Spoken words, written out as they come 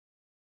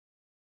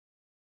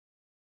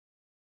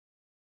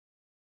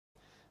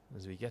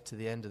as we get to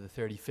the end of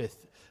the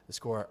 35th. The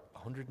score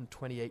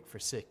 128 for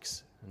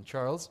 6. And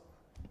Charles,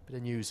 a bit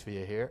of news for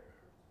you here.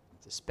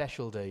 It's a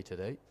special day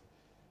today.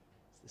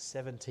 It's the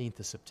 17th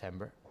of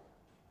September.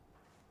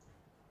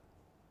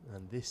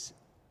 And this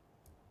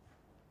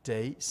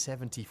day,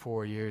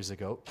 74 years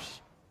ago,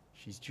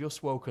 she's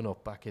just woken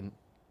up back in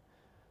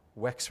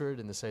Wexford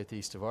in the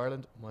southeast of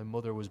Ireland. My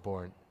mother was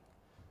born.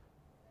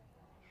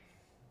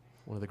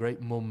 One of the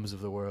great mums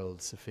of the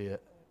world, Sophia,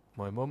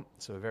 my mum.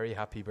 So a very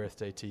happy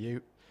birthday to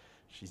you.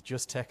 She's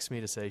just texted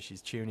me to say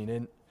she's tuning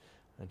in,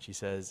 and she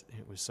says,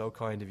 it was so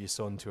kind of you,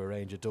 son, to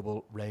arrange a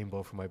double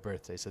rainbow for my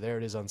birthday. So there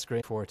it is on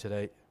screen for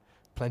today.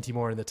 Plenty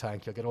more in the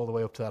tank. You'll get all the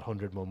way up to that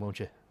 100, mum, won't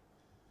you?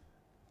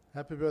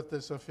 Happy birthday,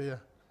 Sophia.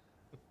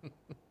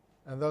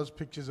 And those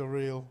pictures are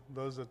real.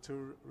 Those are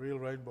 2 real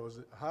rainbows.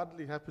 It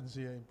hardly happens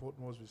here in Port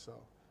Moresby, so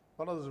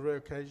one of those rare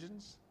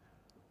occasions.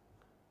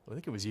 Well, I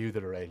think it was you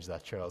that arranged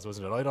that, Charles,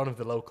 wasn't it? I don't have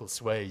the local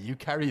sway. You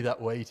carry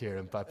that weight here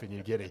in Papua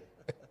New Guinea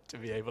to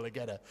be able to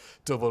get a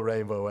double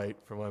rainbow weight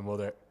for my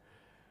mother.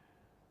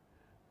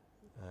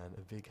 And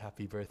a big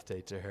happy birthday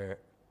to her.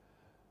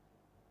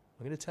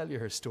 I'm going to tell you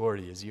her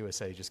story as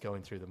USA, just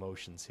going through the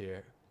motions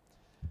here.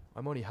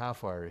 I'm only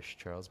half Irish,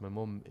 Charles. My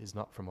mum is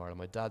not from Ireland.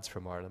 My dad's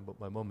from Ireland, but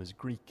my mum is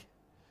Greek.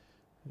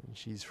 And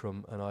she's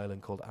from an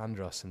island called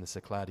Andros in the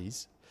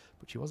Cyclades.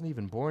 But she wasn't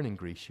even born in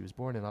Greece. She was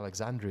born in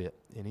Alexandria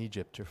in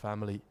Egypt. Her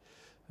family,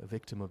 a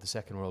victim of the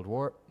Second World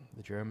War.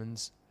 The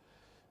Germans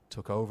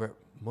took over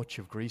much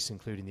of Greece,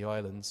 including the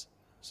islands.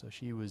 So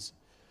she was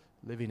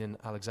living in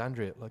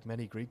Alexandria. Like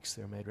many Greeks,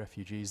 they were made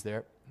refugees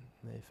there.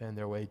 They found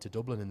their way to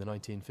Dublin in the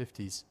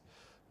 1950s.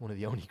 One of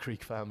the only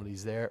Greek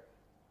families there.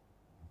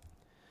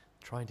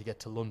 Trying to get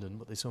to London,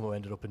 but they somehow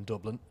ended up in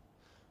Dublin.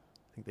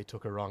 I think they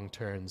took a wrong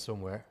turn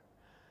somewhere.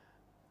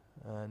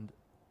 And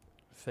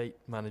fate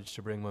managed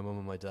to bring my mum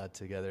and my dad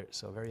together.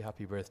 So a very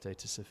happy birthday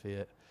to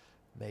Sophia.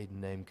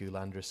 Maiden name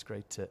Gulandris.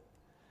 Great to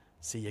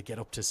see you get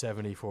up to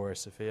 74,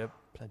 Sophia.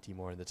 Plenty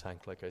more in the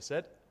tank, like I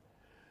said.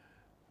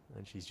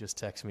 And she's just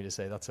texted me to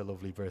say that's a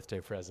lovely birthday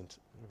present.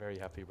 A very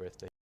happy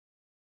birthday.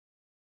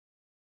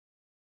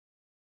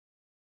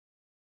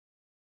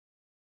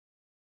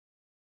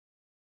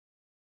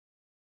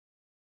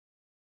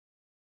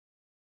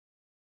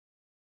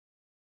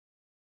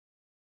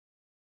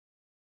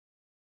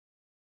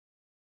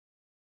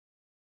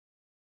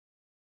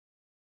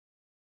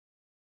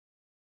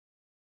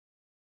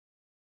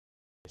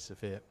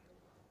 Sophia.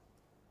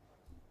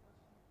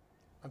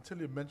 Until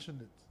you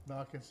mentioned it,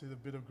 now I can see the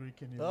bit of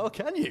Greek in you. Oh,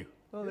 can you?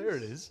 Oh, yes. There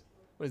it is.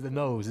 Well, it's the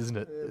nose, isn't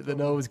it? Yeah, the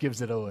nose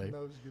gives it away. The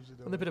nose gives it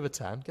away. And a bit of a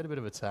tan. Get a bit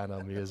of a tan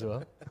on me as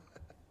well.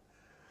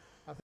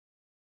 I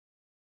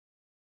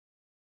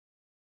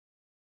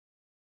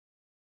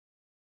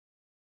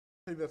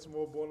think that's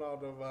more born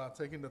out of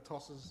taking the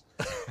tosses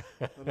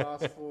the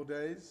last 4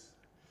 days.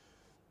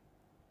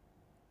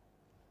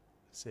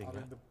 Seeing out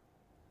that. in the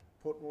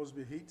Port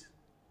Moresby heat.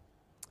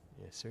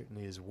 Yeah,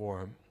 certainly is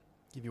warm.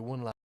 Give you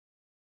one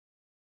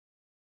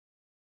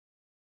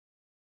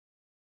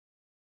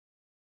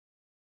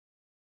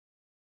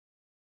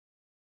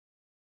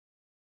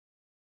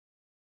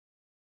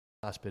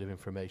last bit of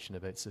information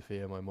about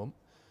Sophia, my mum.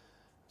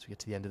 As we get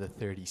to the end of the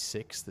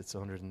 36th, it's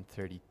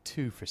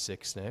 132 for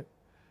 6 now. In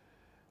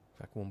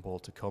fact, 1 ball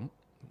to come.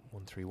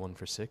 131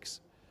 for 6.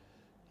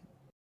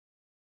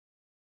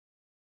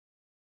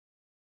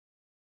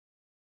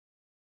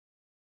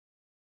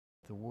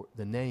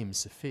 The name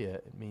Sophia,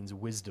 it means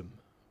wisdom.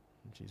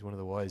 And she's one of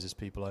the wisest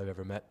people I've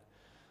ever met.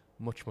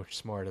 Much, much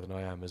smarter than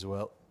I am as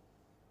well.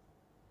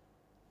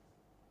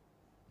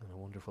 And a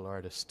wonderful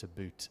artist to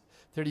boot.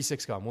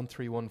 36 gone,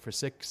 131 for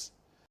 6.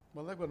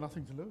 Well, they've got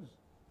nothing to lose.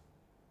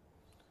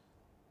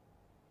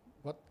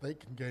 What they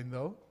can gain,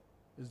 though,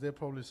 is they're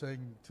probably saying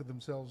to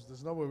themselves,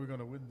 there's no way we're going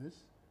to win this.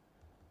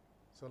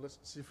 So let's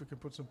see if we can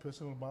put some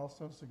personal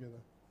milestones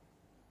together.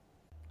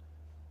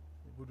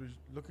 Would we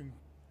looking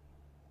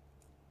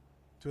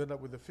to end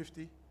up with a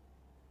 50?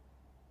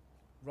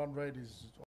 Run rate is